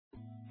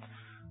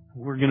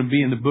We're going to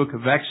be in the book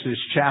of Exodus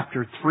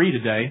chapter 3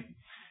 today.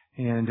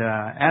 And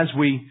as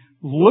we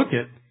look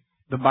at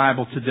the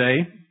Bible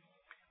today,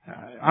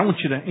 I want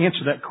you to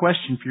answer that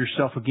question for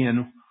yourself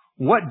again.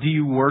 What do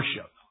you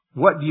worship?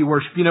 What do you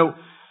worship? You know,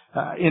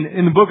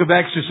 in the book of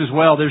Exodus as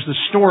well, there's the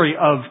story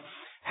of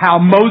how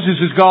Moses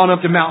has gone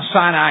up to Mount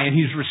Sinai and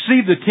he's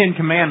received the Ten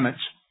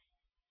Commandments.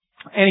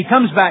 And he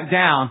comes back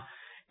down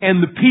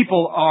and the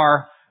people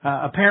are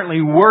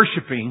apparently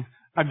worshiping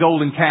a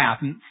golden calf.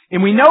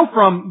 And we know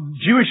from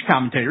Jewish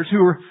commentators, who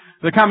are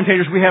the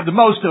commentators we have the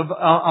most of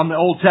on the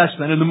Old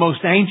Testament and the most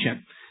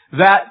ancient,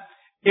 that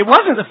it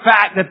wasn't the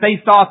fact that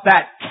they thought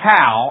that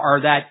cow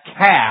or that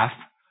calf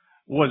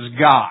was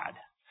God.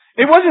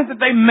 It wasn't that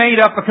they made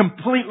up a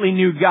completely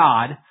new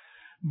God,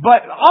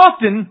 but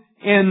often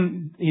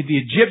in the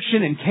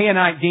Egyptian and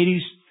Canaanite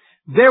deities,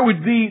 there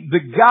would be the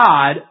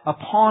God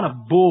upon a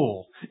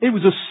bull. It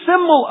was a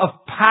symbol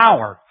of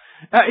power.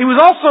 It was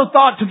also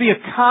thought to be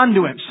a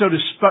conduit, so to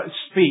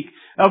speak,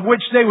 of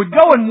which they would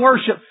go and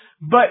worship,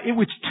 but it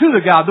was to the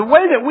God. The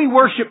way that we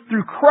worship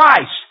through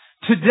Christ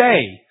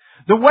today,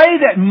 the way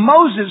that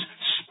Moses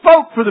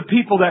spoke for the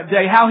people that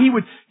day, how he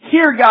would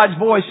hear God's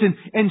voice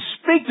and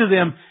speak to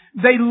them,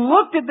 they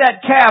looked at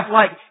that calf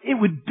like it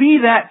would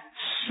be that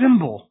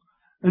symbol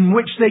in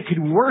which they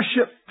could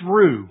worship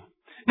through.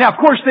 Now, of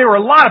course, there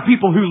were a lot of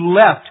people who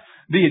left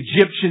the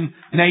Egyptian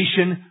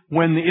nation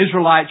when the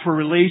Israelites were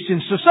released.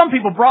 And so some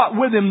people brought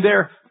with them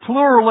their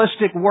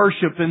pluralistic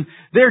worship and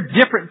their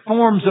different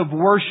forms of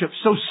worship.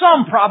 So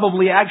some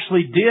probably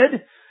actually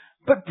did,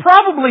 but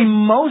probably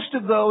most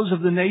of those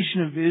of the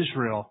nation of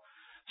Israel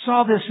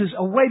saw this as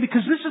a way,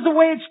 because this is the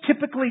way it's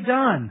typically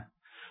done.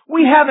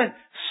 We haven't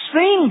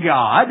seen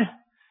God.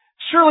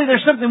 Surely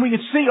there's something we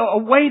can see, a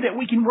way that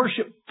we can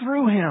worship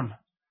through Him.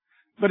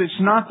 But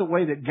it's not the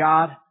way that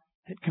God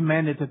had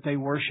commanded that they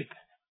worship.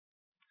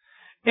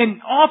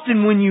 And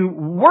often when you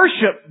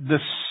worship the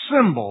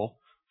symbol,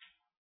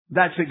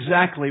 that's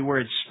exactly where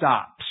it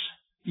stops.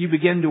 You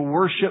begin to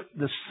worship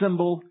the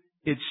symbol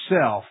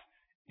itself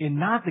and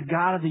not the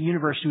God of the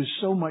universe who is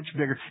so much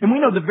bigger. And we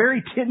know the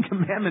very Ten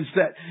Commandments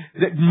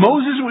that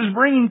Moses was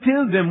bringing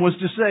to them was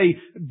to say,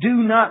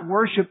 do not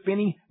worship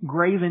any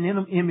graven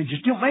images.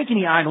 Don't make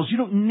any idols. You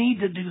don't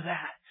need to do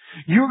that.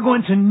 You're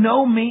going to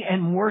know me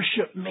and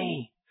worship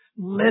me.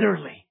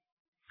 Literally.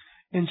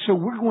 And so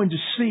we're going to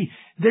see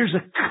there's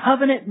a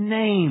covenant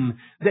name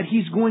that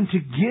He's going to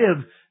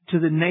give to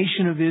the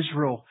nation of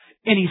Israel.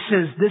 And He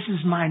says, this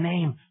is my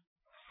name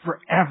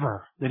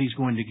forever that He's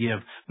going to give.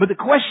 But the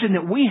question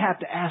that we have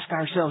to ask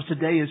ourselves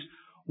today is,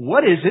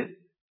 what is it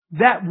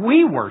that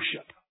we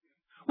worship?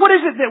 What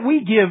is it that we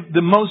give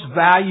the most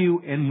value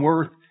and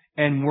worth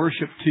and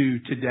worship to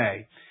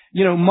today?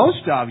 You know,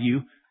 most of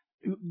you,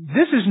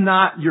 this is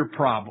not your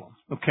problem,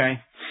 okay?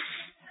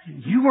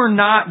 You are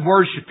not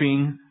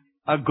worshiping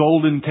a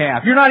golden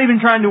calf. You're not even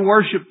trying to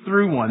worship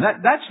through one.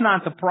 That's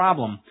not the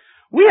problem.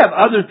 We have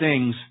other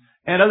things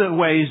and other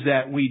ways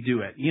that we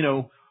do it. You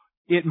know,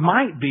 it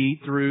might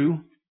be through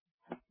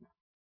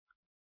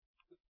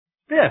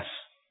this.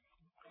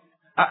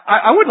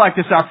 I would like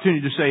this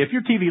opportunity to say, if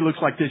your TV looks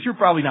like this, you're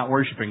probably not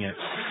worshiping it.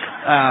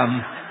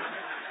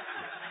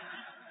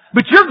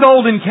 But your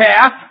golden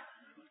calf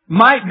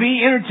might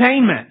be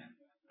entertainment.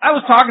 I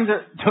was talking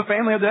to a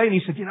family the other day, and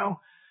he said, you know,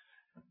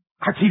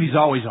 our TV's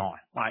always on,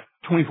 like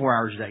 24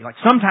 hours a day. Like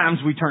sometimes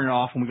we turn it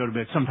off when we go to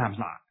bed, sometimes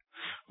not.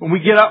 When we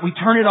get up, we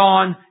turn it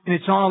on, and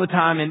it's on all the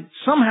time. And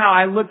somehow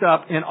I looked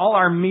up, and all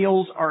our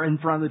meals are in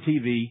front of the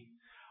TV.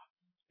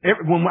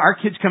 When our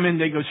kids come in,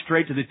 they go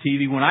straight to the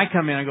TV. When I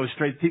come in, I go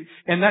straight to the TV.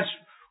 And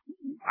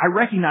I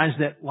recognize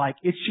that, like,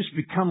 it's just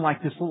become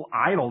like this little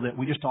idol that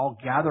we just all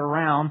gather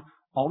around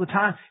all the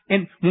time.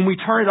 And when we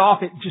turn it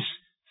off, it just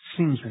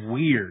seems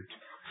weird.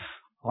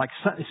 Like,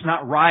 it's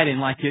not right,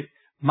 and like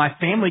my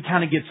family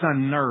kind of gets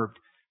unnerved.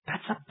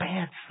 That's a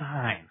bad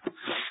sign.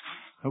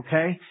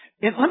 Okay?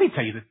 And let me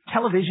tell you, the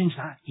television's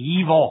not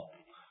evil.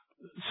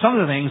 Some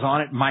of the things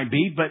on it might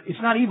be, but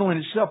it's not evil in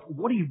itself.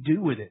 What do you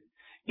do with it?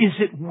 Is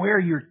it where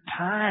your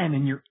time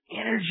and your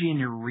energy and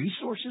your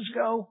resources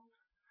go?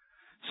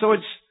 So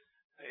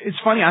it's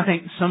funny. I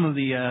think some of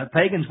the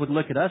pagans would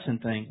look at us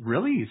and think,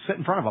 really? You sit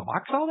in front of a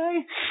box all day?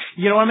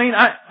 You know what I mean?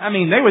 I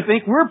mean, they would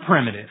think we're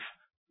primitive.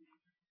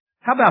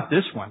 How about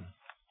this one?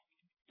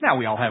 Now,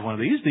 we all have one of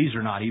these. These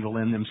are not evil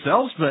in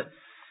themselves, but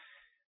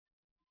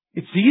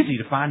it's easy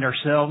to find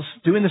ourselves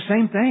doing the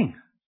same thing.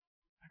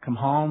 I come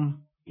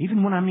home,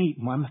 even when I'm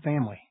eating, when I'm with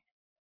family,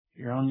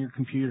 you're on your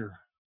computer.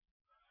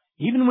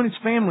 Even when it's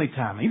family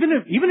time, even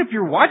if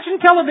you're watching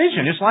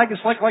television, it's like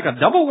a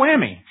double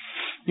whammy.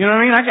 You know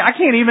what I mean?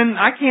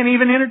 I can't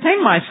even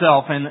entertain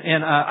myself,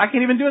 and I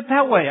can't even do it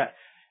that way.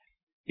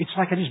 It's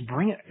like I just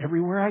bring it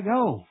everywhere I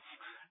go.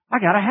 I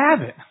gotta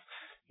have it.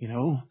 You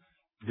know,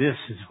 this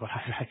is what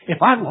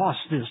if I lost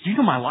this, do you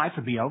know my life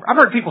would be over? I've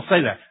heard people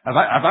say that. If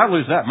I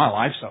lose that, my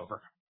life's over.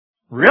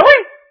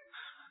 Really?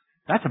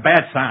 That's a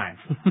bad sign.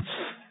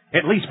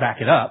 At least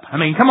back it up. I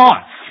mean, come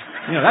on.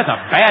 You know, that's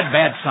a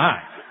bad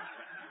sign.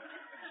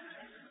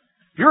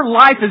 If your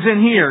life is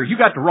in here, you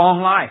got the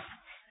wrong life.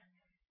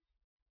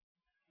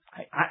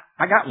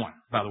 I got one,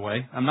 by the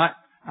way. I'm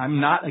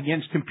not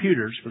against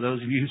computers for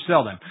those of you who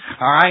sell them.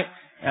 All right?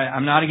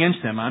 I'm not against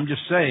them. I'm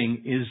just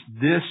saying, is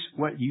this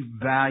what you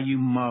value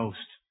most?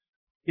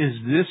 Is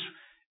this,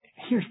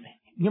 here's,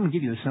 I'm going to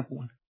give you the simple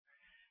one.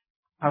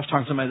 I was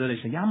talking to somebody the other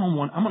day saying, I'm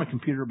on a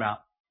computer about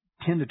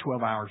 10 to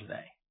 12 hours a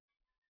day.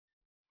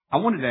 I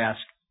wanted to ask,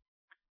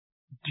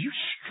 do you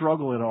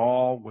struggle at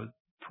all with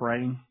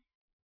praying?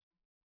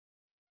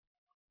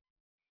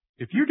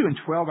 If you're doing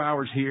 12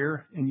 hours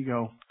here and you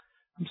go,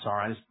 I'm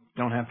sorry, I just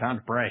don't have time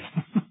to pray.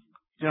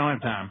 You don't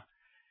have time.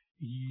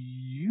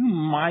 You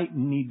might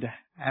need to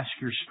ask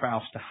your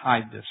spouse to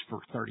hide this for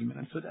 30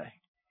 minutes a day.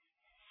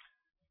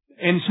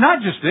 And it's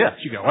not just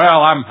this. You go,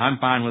 well, I'm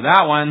fine with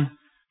that one,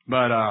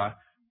 but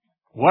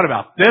what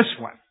about this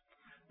one?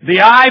 The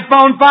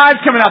iPhone 5's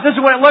coming out. This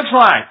is what it looks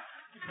like.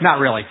 Not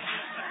really.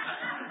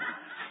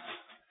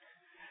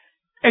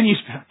 And you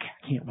say,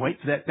 I can't wait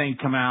for that thing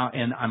to come out,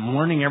 and I'm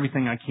learning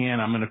everything I can.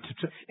 I'm going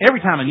to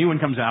every time a new one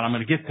comes out, I'm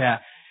going to get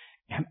that.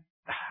 And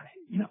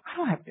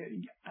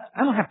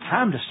I don't have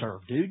time to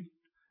serve, dude.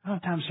 I don't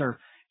have time to serve.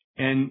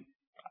 And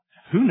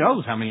who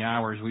knows how many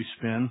hours we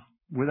spend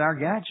with our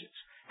gadgets.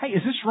 Hey,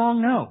 is this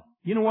wrong? No.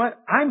 You know what?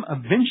 I'm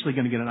eventually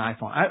going to get an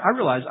iPhone. I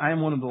realize I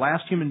am one of the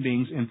last human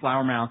beings in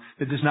Flower Mound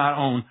that does not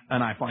own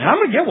an iPhone. And I'm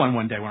going to get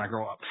one day when I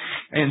grow up.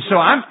 And so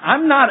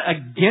I'm not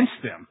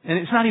against them. And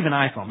it's not even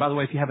an iPhone. By the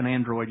way, if you have an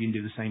Android, you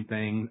can do the same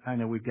thing. I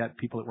know we've got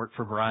people that work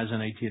for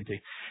Verizon,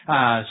 AT&T.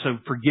 So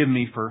forgive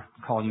me for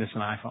calling this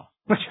an iPhone.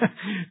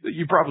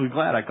 You're probably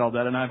glad I called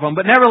that an iPhone.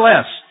 But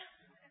nevertheless,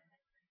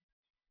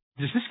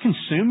 does this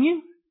consume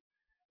you?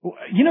 Well,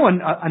 you know,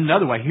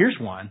 another way, here's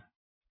one.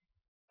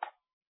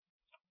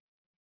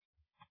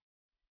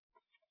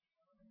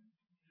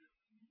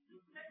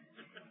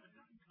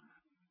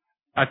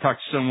 I talked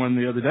to someone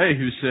the other day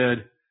who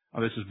said,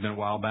 this has been a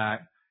while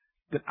back,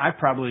 that I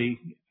probably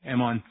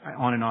am on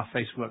and off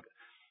Facebook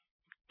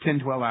 10,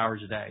 12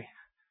 hours a day.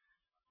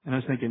 And I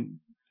was thinking,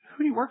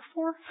 who do you work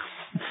for?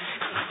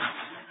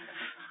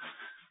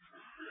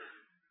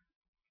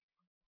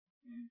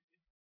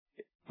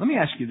 Let me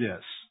ask you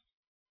this.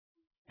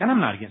 And I'm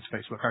not against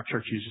Facebook. Our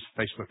church uses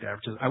Facebook to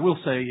advertise. I will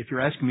say, if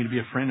you're asking me to be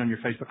a friend on your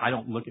Facebook, I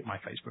don't look at my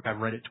Facebook. I've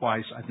read it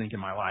twice, I think,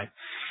 in my life.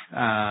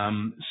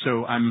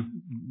 So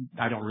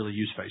I don't really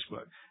use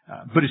Facebook.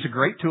 But it's a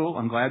great tool.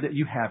 I'm glad that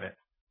you have it.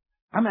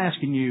 I'm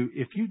asking you,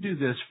 if you do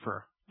this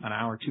for an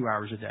hour, 2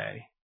 hours a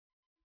day,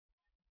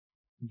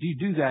 do you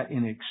do that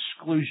in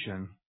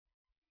exclusion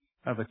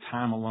of a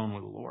time alone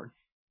with the Lord?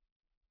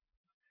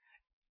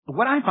 But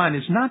what I find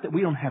is not that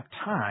we don't have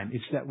time.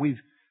 It's that we've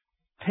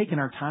taken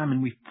our time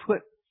and we've put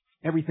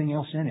everything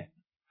else in it.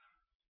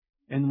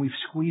 And we've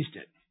squeezed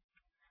it.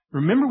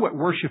 Remember what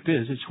worship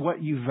is. It's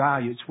what you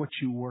value. It's what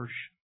you worship.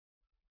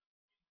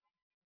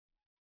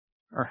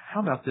 Or how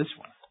about this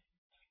one?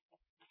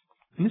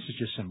 And this is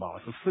just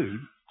symbolic of food.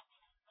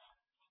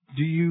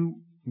 Do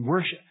you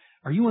worship?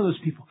 Are you one of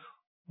those people,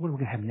 what are we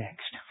going to have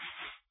next?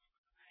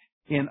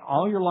 And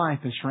all your life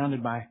is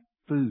surrounded by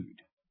food.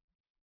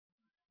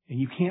 And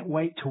you can't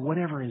wait till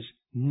whatever is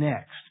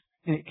next.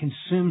 And it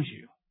consumes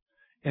you.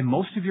 And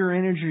most of your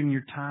energy and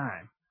your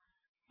time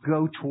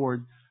go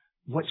toward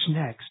what's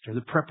next, or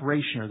the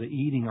preparation, or the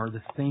eating, or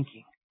the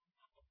thinking.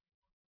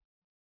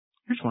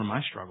 Here's one of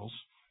my struggles.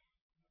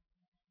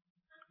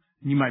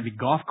 You might be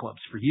golf clubs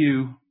for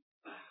you,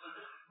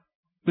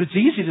 but it's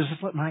easy to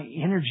just let my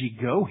energy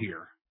go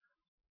here.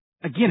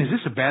 Again, is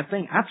this a bad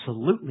thing?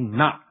 Absolutely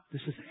not.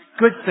 This is a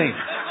good thing.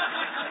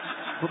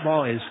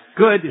 Football is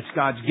good. It's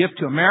God's gift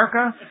to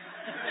America.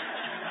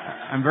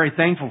 I'm very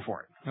thankful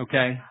for it.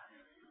 Okay?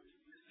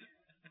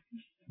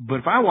 But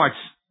if I watch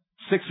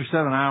 6 or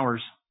 7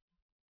 hours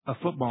of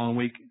football in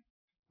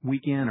a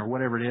weekend or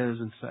whatever it is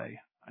and say,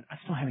 I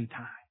just don't have any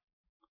time.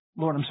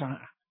 Lord, I'm sorry.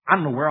 I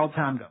don't know where all the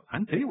time goes. I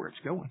can tell you where it's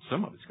going.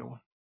 Some of it's going.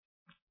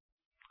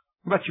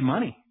 What about your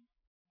money?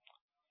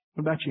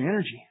 What about your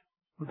energy?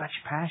 What about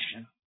your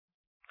passion?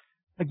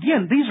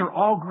 Again, these are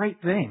all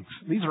great things.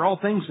 These are all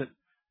things that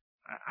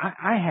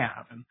I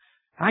have and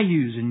I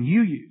use and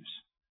you use.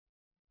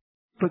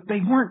 But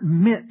they weren't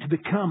meant to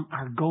become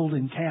our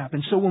golden calf.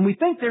 And so when we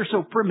think they're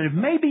so primitive,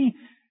 maybe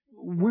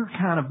we're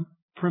kind of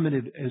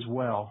primitive as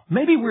well.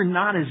 Maybe we're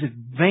not as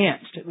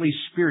advanced, at least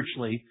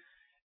spiritually,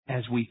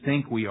 as we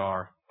think we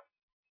are.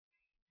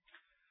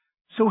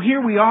 So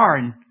here we are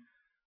in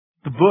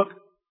the book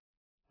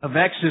of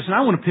Exodus, and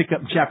I want to pick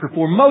up in chapter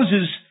 4.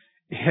 Moses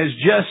has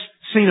just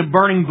seen a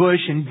burning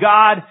bush, and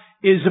God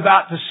is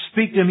about to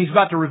speak to him. He's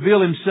about to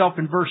reveal himself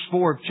in verse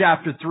 4 of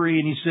chapter 3,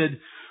 and he said,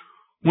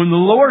 when the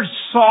Lord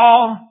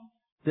saw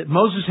that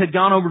Moses had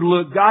gone over to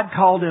look, God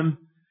called him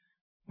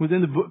within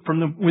the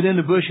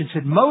bush and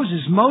said,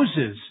 Moses,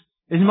 Moses.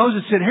 And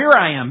Moses said, here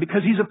I am,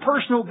 because he's a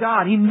personal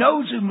God. He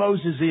knows who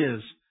Moses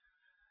is.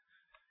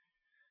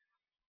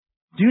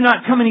 Do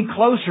not come any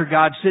closer,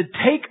 God said.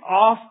 Take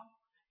off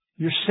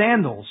your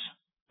sandals,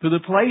 for the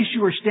place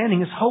you are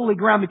standing is holy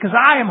ground, because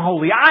I am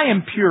holy. I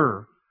am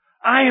pure.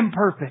 I am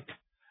perfect.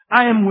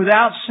 I am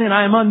without sin.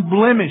 I am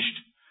unblemished.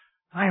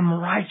 I am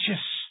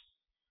righteous.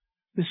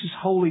 This is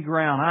holy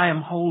ground. I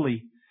am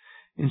holy.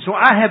 And so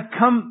I have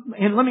come,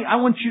 and I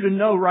want you to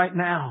know right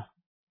now,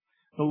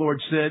 the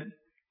Lord said,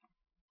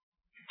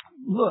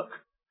 look,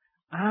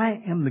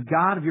 I am the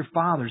God of your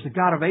fathers, the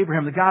God of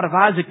Abraham, the God of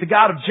Isaac, the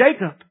God of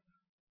Jacob,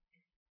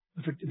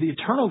 the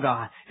eternal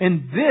God.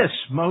 And this,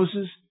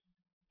 Moses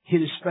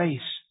hid his face,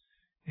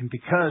 and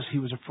because he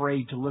was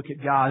afraid to look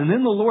at God. And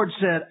then the Lord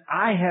said,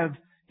 I have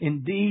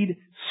indeed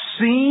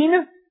seen,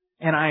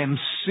 and I am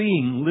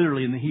seeing,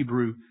 literally in the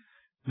Hebrew,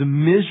 the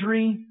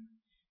misery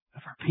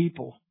of our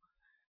people.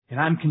 And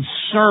I'm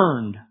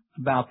concerned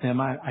about them.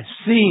 I'm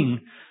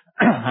seeing,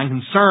 I'm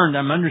concerned,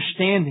 I'm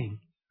understanding.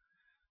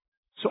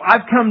 So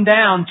I've come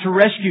down to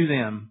rescue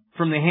them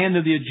from the hand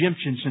of the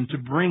Egyptians and to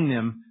bring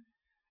them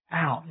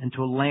out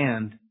into a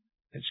land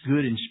that's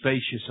good and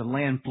spacious, a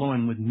land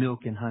flowing with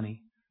milk and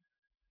honey.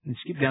 And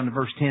skip down to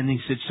verse 10, and he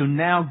said, so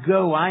now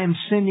go, I am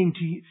sending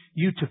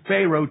you to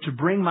Pharaoh to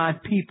bring my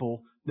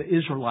people, the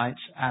Israelites,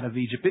 out of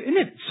Egypt. Isn't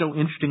it so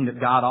interesting that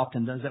God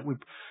often does that? We're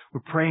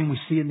praying, we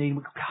see a need,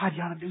 we go, God,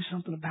 you ought to do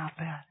something about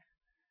that.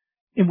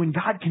 And when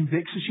God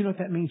convicts us, you know what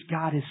that means?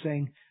 God is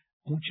saying,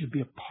 I want you to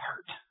be a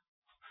part.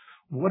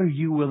 What are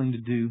you willing to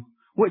do?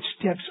 What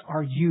steps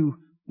are you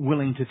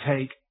willing to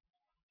take?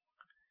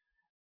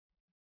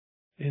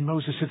 And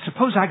Moses said,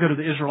 suppose I go to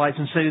the Israelites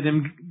and say to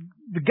them,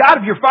 the God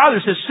of your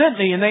fathers has sent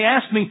me, and they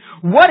ask me,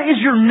 what is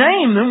your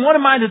name? Then what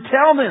am I to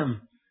tell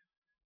them?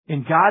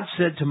 And God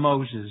said to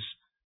Moses,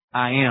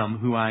 I am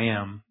who I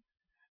am.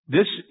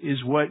 This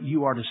is what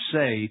you are to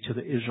say to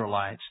the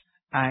Israelites.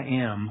 I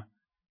am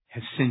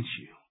has sent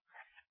you.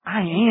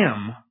 I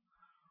am.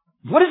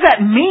 What does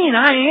that mean,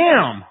 I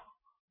am?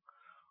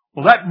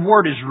 Well, that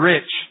word is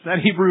rich. That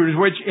Hebrew is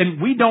rich.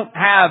 And we don't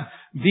have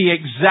the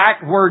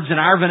exact words in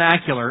our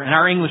vernacular, in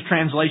our English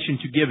translation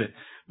to give it.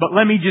 But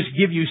let me just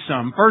give you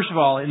some. First of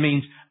all, it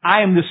means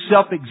I am the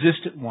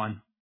self-existent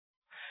one.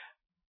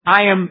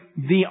 I am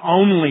the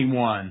only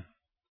one.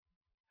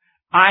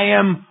 I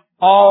am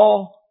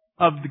all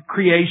of the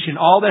creation.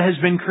 All that has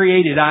been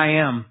created, I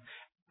am.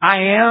 I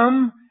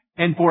am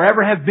and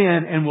forever have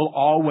been and will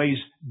always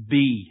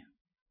be.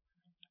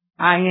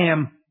 I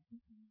am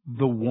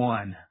the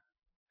one.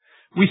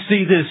 We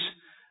see this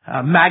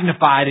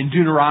magnified in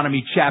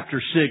Deuteronomy chapter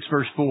 6,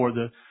 verse 4,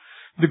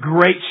 the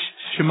great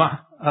Shema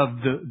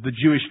of the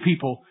Jewish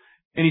people.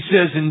 And he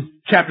says in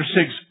chapter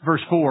 6,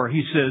 verse 4,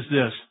 he says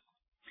this.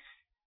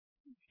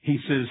 He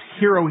says,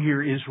 Hear, O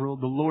hear, Israel,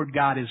 the Lord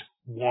God is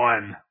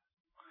one.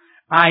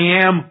 I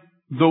am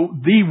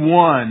the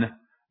one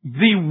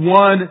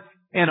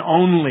and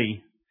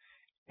only.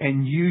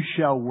 And you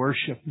shall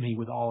worship me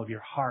with all of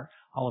your heart,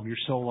 all of your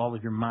soul, all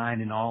of your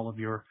mind, and all of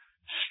your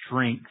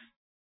strength.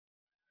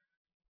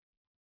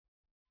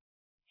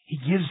 He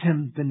gives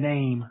him the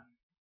name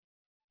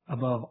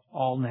above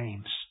all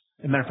names.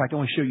 As a matter of fact, I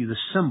want to show you the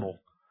symbol,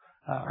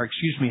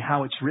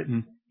 how it's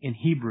written in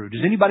Hebrew.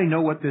 Does anybody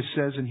know what this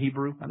says in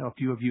Hebrew? I know a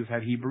few of you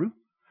have had Hebrew.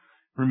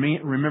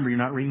 Remember, you're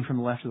not reading from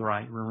the left to the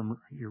right. Remember,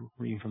 you're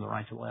reading from the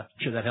right to the left.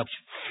 I'm sure that helps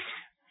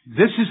you.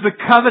 This is the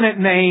covenant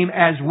name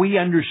as we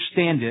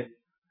understand it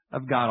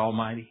of God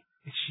Almighty.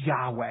 It's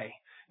Yahweh.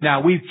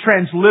 Now, we've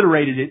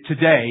transliterated it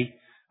today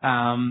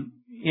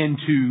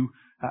into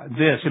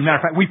this. As a matter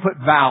of fact, we put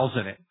vowels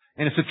in it.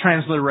 And it's a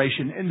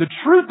transliteration. And the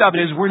truth of it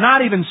is we're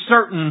not even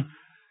certain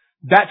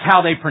that's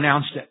how they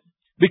pronounced it.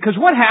 Because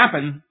what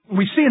happened,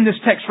 we see in this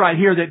text right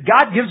here that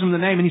God gives them the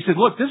name and He said,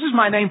 look, this is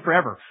my name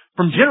forever,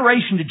 from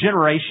generation to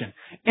generation.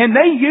 And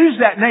they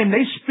use that name,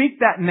 they speak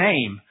that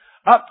name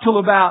up till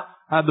about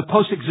the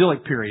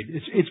post-exilic period.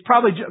 It's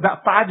probably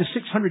about 500 to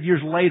 600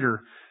 years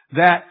later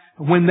that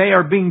when they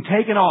are being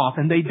taken off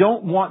and they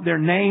don't want their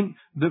name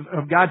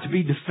of God to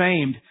be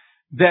defamed,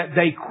 that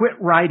they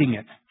quit writing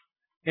it.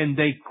 And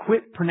they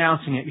quit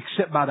pronouncing it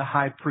except by the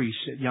high priest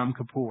at Yom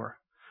Kippur,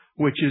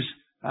 which is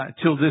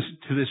to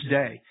this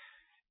day.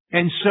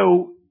 And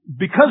so,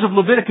 because of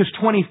Leviticus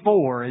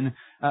 24 and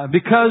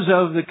because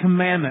of the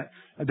commandment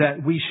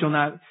that we shall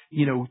not,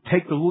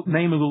 take the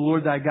name of the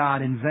Lord thy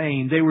God in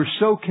vain, they were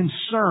so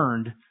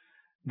concerned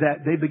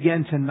that they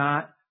began to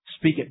not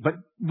speak it. But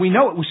we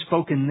know it was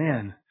spoken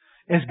then,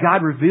 as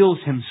God reveals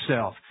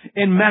Himself.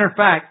 And matter of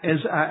fact,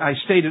 as I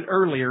stated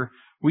earlier,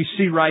 we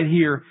see right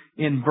here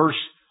in verse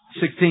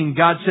 16,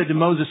 God said to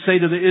Moses, say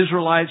to the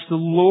Israelites, the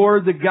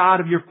Lord, the God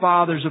of your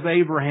fathers of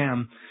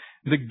Abraham,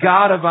 the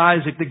God of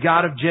Isaac, the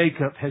God of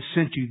Jacob has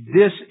sent you.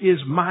 This is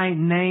my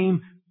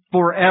name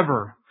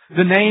forever,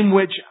 the name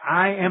which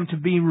I am to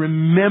be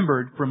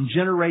remembered from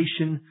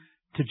generation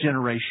to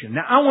generation.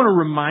 Now, I want to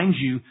remind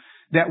you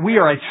that we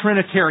are a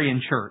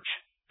Trinitarian church.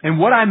 And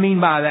what I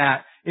mean by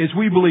that is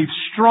we believe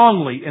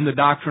strongly in the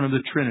doctrine of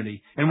the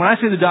Trinity. And when I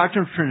say the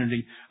doctrine of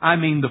Trinity, I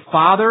mean the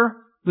Father,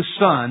 the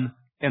Son,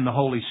 and the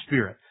Holy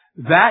Spirit.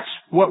 That's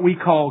what we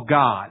call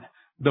God.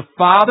 The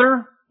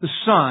Father, the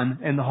Son,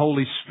 and the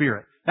Holy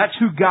Spirit. That's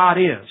who God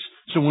is.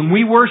 So when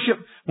we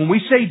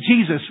say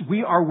Jesus,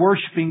 we are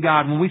worshiping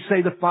God. When we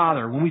say the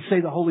Father, when we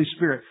say the Holy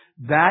Spirit,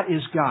 that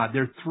is God.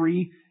 They're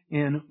three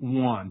in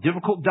one.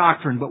 Difficult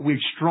doctrine, but we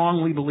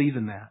strongly believe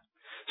in that.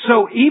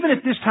 So even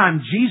at this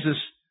time, Jesus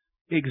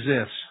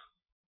exists.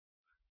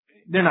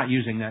 They're not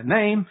using that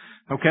name,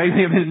 okay?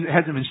 It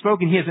hasn't been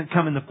spoken. He hasn't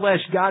come in the flesh.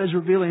 God is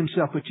revealing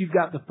Himself, but you've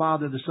got the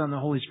Father, the Son, the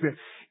Holy Spirit.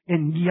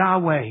 And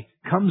Yahweh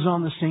comes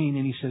on the scene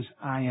and He says,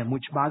 I am,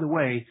 which, by the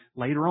way,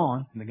 later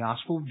on in the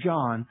Gospel of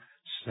John,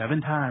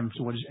 7 times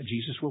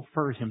Jesus will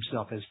refer to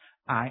Himself as,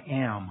 I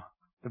am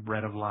the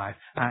bread of life.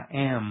 I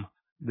am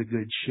the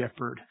good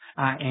shepherd.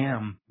 I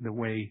am the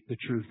way, the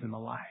truth, and the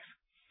life.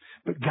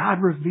 But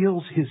God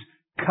reveals His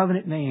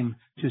covenant name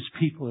to His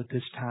people at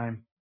this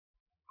time.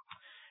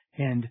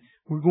 And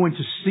we're going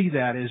to see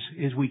that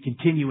as we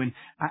continue. And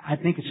I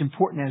think it's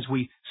important as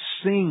we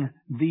sing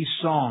these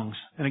songs.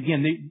 And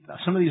again,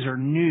 some of these are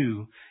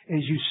new.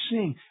 As you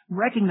sing,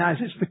 recognize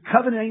it's the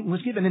covenant name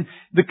was given. And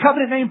the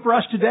covenant name for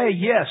us today,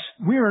 yes,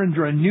 we're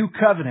under a new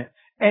covenant.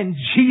 And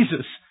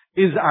Jesus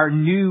is our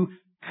new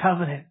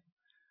covenant.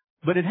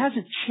 But it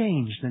hasn't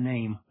changed the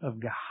name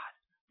of God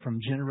from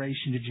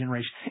generation to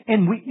generation.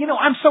 And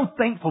I'm so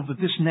thankful that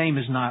this name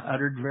is not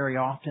uttered very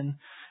often.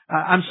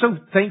 I'm so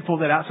thankful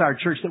that outside our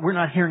church that we're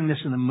not hearing this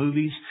in the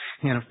movies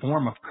in a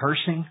form of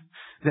cursing,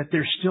 that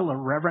there's still a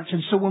reverence.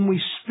 And so when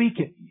we speak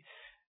it,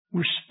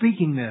 we're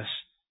speaking this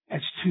as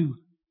to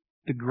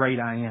the great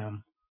I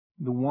am,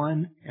 the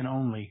one and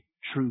only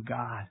true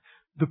God,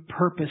 the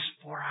purpose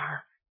for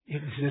our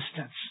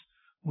existence.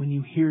 When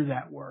you hear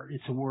that word,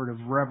 it's a word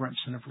of reverence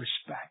and of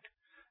respect,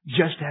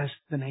 just as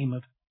the name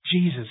of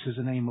Jesus is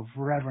a name of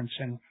reverence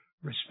and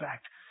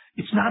respect.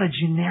 It's not a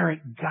generic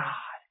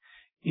God.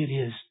 It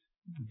is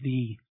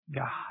the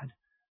God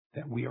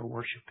that we are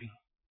worshiping.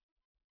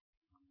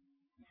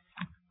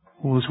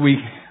 Well, as we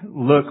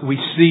look, we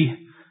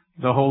see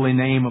the holy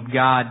name of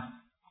God.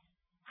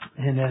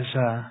 And as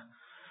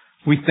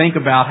we think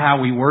about how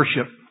we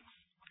worship,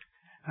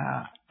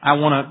 I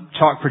want to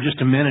talk for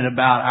just a minute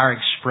about our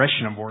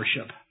expression of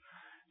worship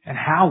and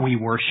how we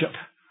worship.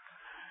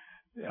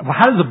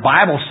 How does the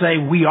Bible say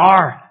we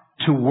are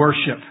to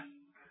worship?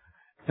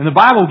 And the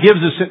Bible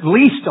gives us at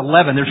least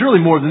 11. There's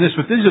really more than this,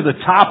 but these are the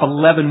top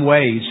 11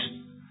 ways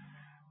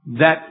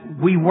that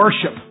we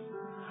worship.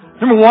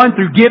 Number 1,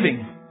 through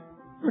giving.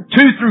 Number 2,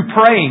 through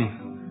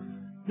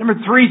praying. Number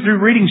 3,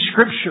 through reading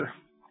Scripture.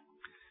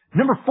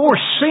 Number 4,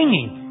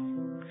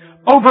 singing.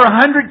 Over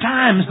 100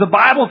 times the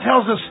Bible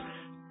tells us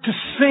to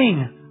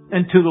sing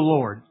unto the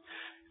Lord.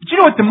 Do you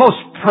know what the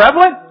most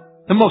prevalent,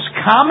 the most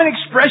common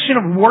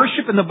expression of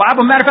worship in the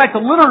Bible? Matter of fact,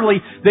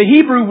 literally, the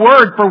Hebrew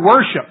word for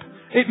worship,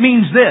 it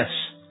means this.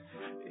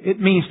 It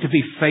means to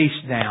be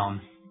face down.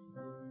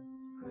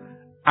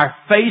 Our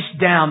face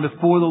down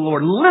before the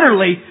Lord.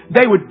 Literally,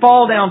 they would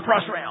fall down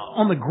prostrate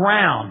on the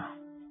ground.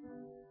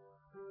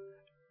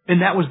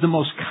 And that was the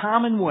most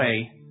common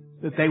way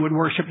that they would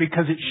worship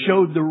because it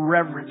showed the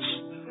reverence.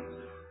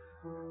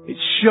 It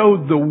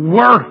showed the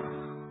worth,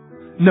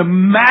 the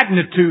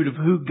magnitude of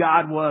who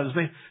God was.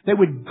 They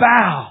would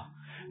bow.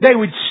 They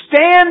would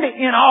stand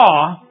in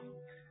awe,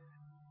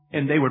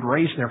 and they would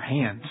raise their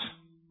hands.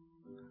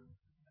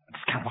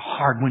 Kind of a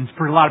hard one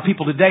for a lot of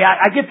people today.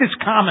 I get this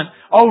comment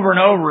over and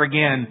over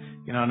again.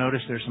 Notice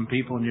there's some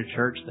people in your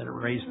church that are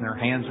raising their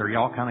hands. Are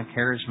y'all kind of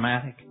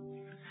charismatic?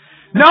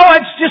 No,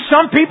 it's just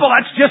some people.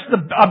 That's just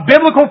a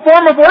biblical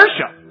form of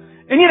worship.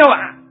 And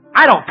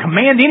I don't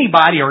command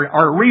anybody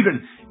or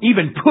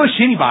even push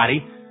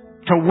anybody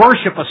to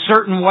worship a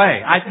certain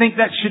way. I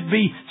think that should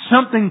be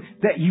something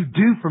that you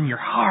do from your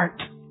heart.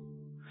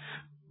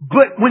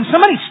 But when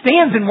somebody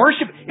stands in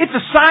worship, it's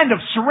a sign of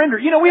surrender.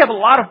 We have a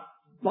lot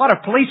of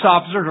police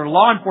officers or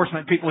law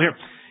enforcement people here.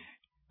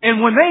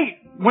 And when they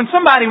go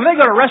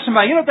to arrest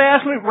somebody, you know what they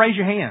ask them? Raise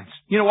your hands.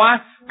 You know why?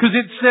 Because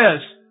it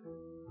says,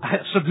 I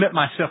submit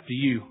myself to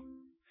you.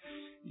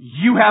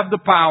 You have the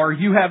power.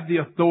 You have the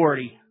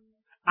authority.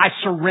 I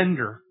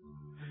surrender.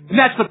 And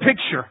that's the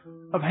picture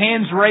of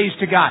hands raised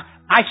to God.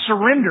 I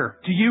surrender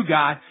to you,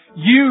 God.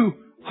 You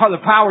are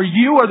the power.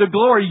 You are the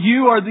glory.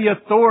 You are the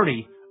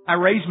authority. I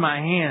raise my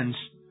hands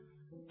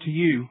to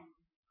you.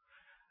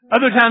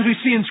 Other times we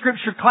see in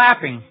Scripture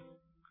clapping.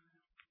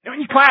 And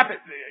when you clap,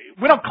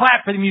 we don't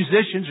clap for the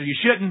musicians, or you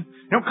shouldn't.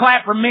 You don't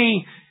clap for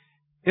me.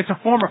 It's a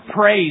form of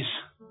praise.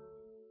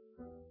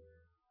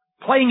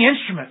 Playing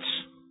instruments.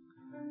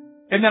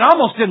 And then I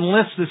almost didn't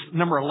list this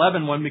number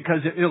 11 one because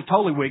it'll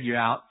totally wig you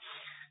out.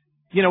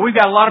 We've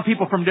got a lot of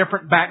people from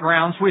different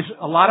backgrounds.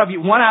 A lot of you,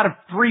 1 out of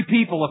 3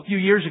 people a few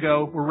years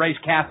ago were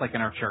raised Catholic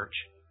in our church.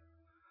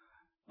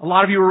 A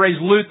lot of you were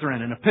raised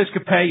Lutheran and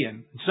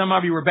Episcopalian. Some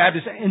of you were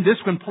Baptist. And this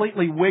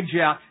completely wigs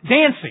you out.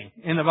 Dancing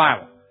in the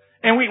Bible.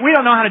 And we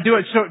don't know how to do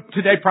it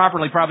today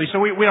properly, probably. So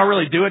we don't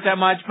really do it that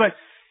much. But,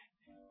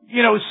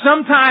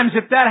 sometimes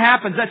if that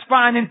happens, that's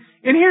fine. And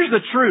here's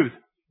the truth.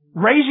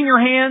 Raising your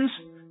hands,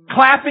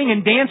 clapping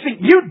and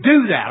dancing, you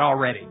do that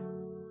already.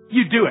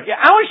 You do it.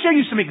 I want to show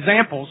you some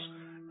examples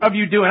of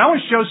you doing. I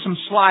want to show some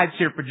slides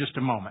here for just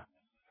a moment.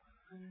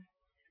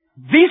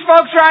 These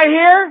folks right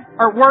here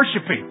are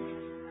worshiping.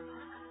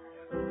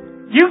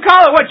 You can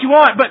call it what you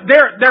want, but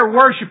they're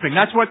worshiping.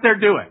 That's what they're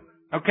doing.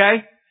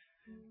 Okay?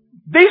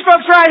 These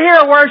folks right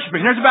here are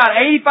worshiping. There's about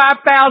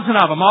 85,000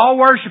 of them all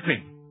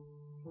worshiping.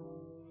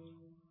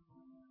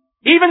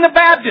 Even the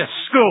Baptist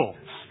schools.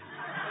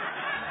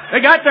 They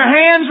got their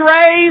hands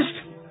raised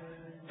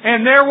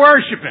and they're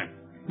worshiping.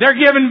 They're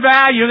giving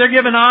value. They're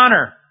giving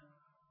honor.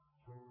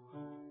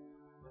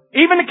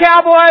 Even the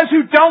Cowboys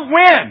who don't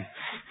win,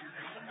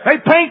 they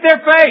paint their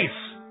face.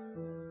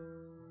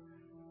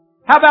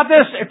 How about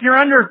this? If you're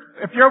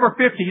over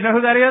 50, you know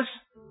who that is?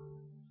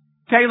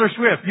 Taylor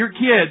Swift. Your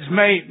kids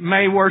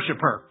may worship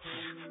her.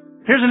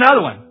 Here's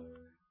another one.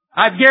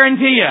 I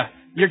guarantee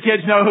your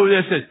kids know who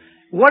this is.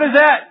 What is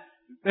that?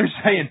 They're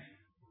saying,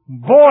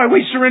 boy,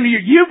 we surrender you.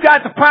 You've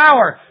got the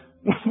power.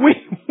 We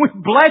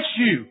bless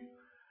you.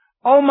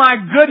 Oh my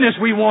goodness,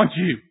 we want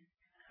you.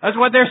 That's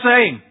what they're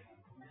saying.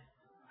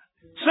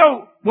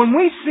 So, when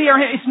we see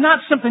it's not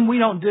something we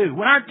don't do.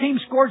 When our team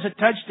scores a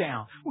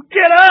touchdown, we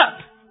get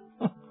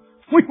up.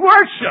 We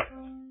worship.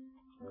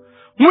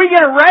 We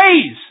get a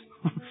raise.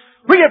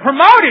 We get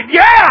promoted.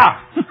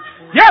 Yeah!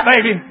 Yeah,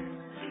 baby.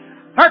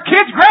 Our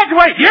kids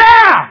graduate.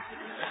 Yeah!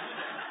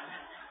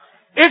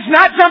 It's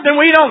not something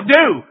we don't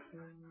do.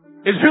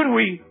 It's who do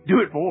we do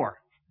it for?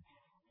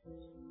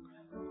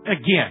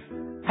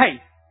 Again,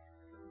 hey,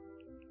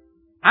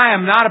 I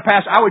am not a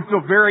pastor. I would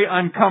feel very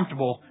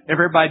uncomfortable if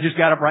everybody just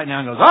got up right now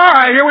and goes, all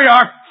right, here we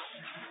are.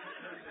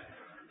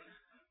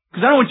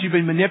 Because I don't want you to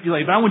be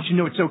manipulated, but I want you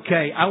to know it's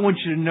okay. I want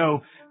you to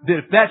know that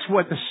if that's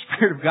what the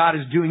Spirit of God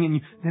is doing in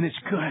you, then it's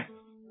good.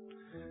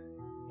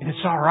 And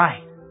it's all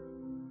right.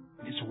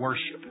 It's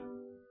worship.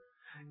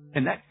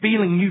 And that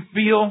feeling you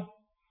feel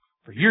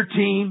for your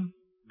team,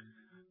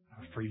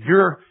 for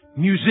your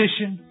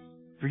musician,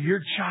 for your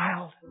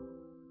child,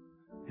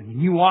 and when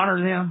you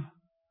honor them,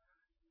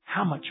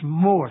 how much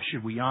more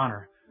should we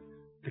honor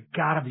the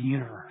God of the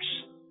universe,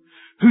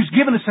 who's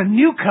given us a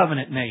new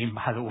covenant name,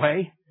 by the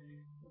way,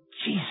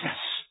 Jesus.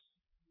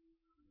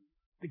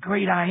 The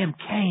great I Am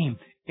came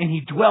and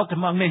He dwelt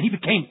among men. He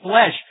became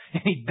flesh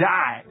and He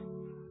died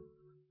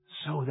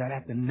so that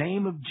at the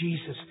name of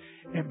Jesus,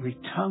 every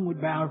tongue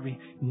would bow, every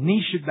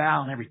knee should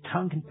bow, and every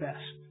tongue confess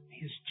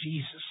He is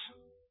Jesus.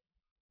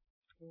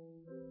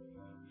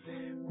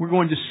 We're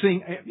going to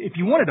sing, if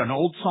you wanted an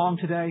old song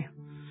today,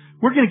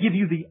 we're going to give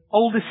you the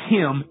oldest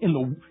hymn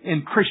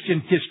in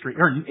Christian history.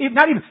 Or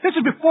not even, this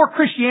is before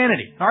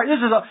Christianity. Alright,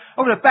 this is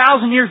over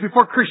 1,000 years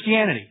before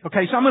Christianity.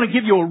 Okay, so I'm going to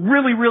give you a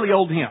really, really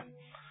old hymn.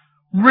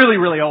 Really,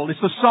 really old.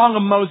 It's the Song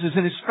of Moses,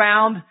 and it's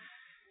found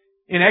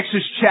in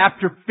Exodus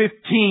chapter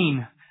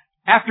 15.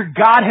 After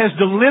God has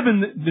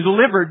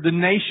delivered the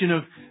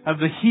nation of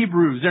the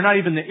Hebrews, they're not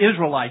even the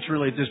Israelites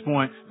really at this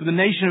point, but the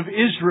nation of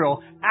Israel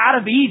out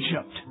of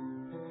Egypt.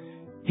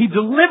 He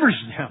delivers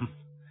them.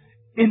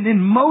 And then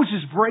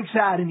Moses breaks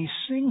out and he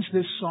sings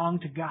this song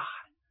to God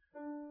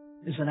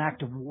as an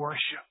act of worship.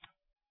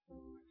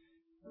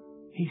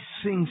 He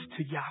sings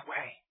to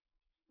Yahweh.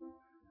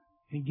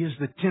 He gives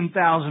the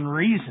 10,000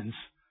 reasons.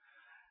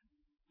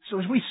 So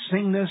as we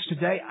sing this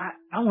today,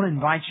 I want to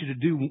invite you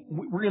to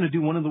we're going to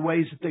do one of the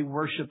ways that they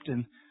worshiped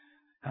in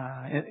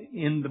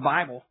the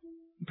Bible,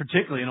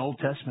 particularly in Old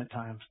Testament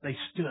times. They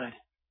stood.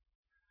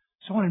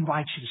 So I want to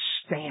invite you to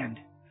stand.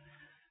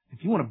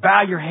 If you want to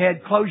bow your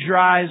head, close your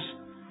eyes,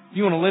 if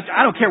you want to lift,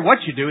 I don't care what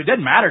you do. It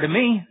doesn't matter to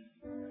me.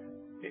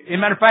 As a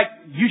matter of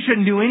fact, you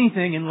shouldn't do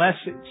anything unless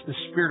it's the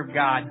Spirit of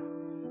God.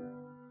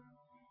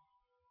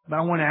 But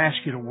I want to ask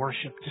you to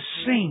worship, to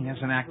sing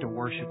as an act of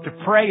worship, to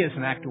pray as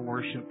an act of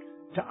worship,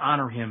 to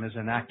honor Him as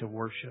an act of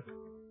worship.